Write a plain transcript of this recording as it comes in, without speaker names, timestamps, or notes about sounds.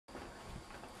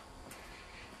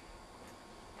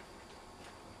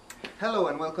Hello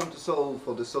and welcome to Solve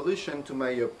for the solution to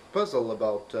my puzzle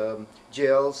about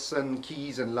jails and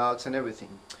keys and locks and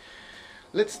everything.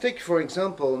 Let's take for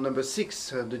example number 6,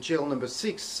 the jail number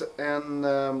 6, and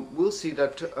we'll see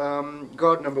that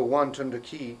guard number 1 turned the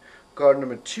key, guard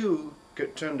number 2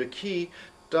 turned the key,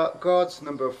 guards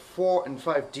number 4 and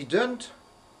 5 didn't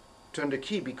turn the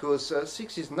key because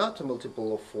 6 is not a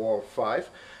multiple of 4 or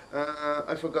 5.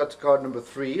 I forgot guard number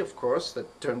 3, of course,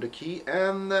 that turned the key,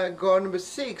 and guard number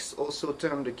 6 also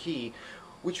turned the key,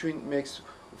 which makes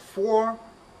four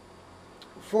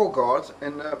guards,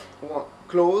 and one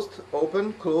closed,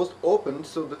 open, closed, open.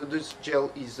 So this jail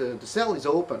is the cell is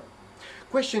open.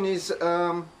 Question is,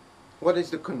 what is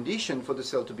the condition for the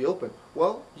cell to be open?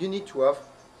 Well, you need to have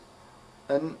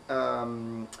an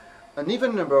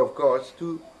even number of guards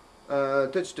to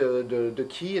touch the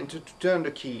key and to turn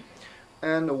the key.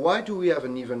 And why do we have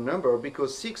an even number?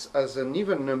 Because 6 has an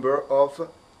even number of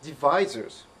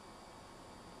divisors.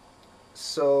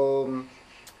 So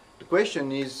the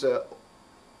question is,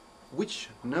 which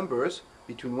numbers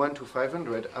between 1 to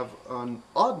 500 have an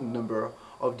odd number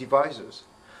of divisors?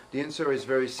 The answer is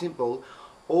very simple.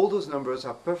 All those numbers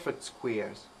are perfect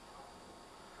squares.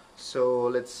 So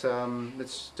let's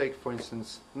take for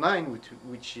instance 9,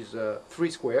 which is 3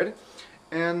 squared,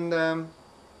 and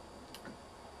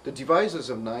the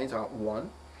divisors of 9 are 1,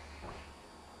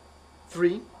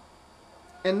 3,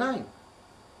 and 9.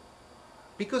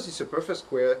 Because it's a perfect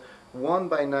square, 1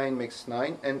 by 9 makes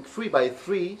 9, and 3 by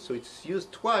 3, so it's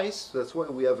used twice, that's why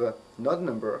we have an odd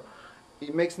number,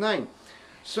 it makes 9.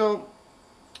 So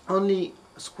only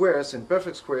squares and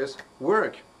perfect squares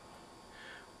work.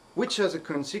 Which has a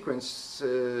consequence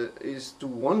is to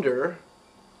wonder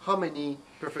how many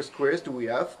perfect squares do we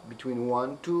have between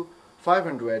 1 to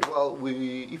 500. Well,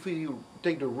 if we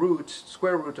take the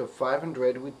square root of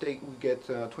 500, we get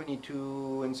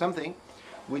 22 and something,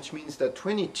 which means that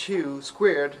 22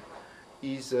 squared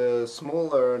is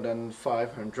smaller than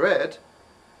 500,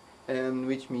 and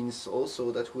which means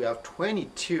also that we have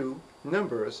 22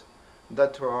 numbers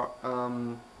that are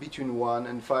between 1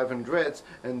 and 500,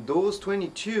 and those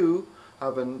 22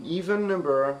 have an even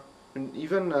number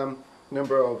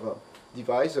of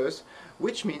divisors,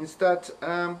 which means that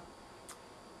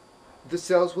the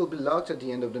cells will be locked at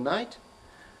the end of the night.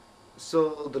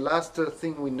 So the last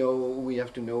thing we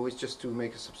have to know is just to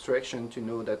make a subtraction to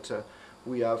know that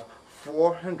we have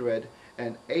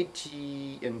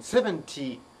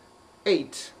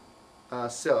 478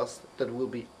 cells that will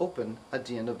be open at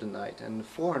the end of the night, and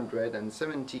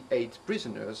 478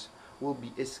 prisoners will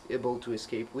be able to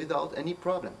escape without any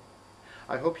problem.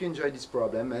 I hope you enjoyed this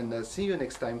problem, and see you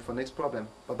next time for next problem.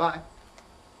 Bye bye.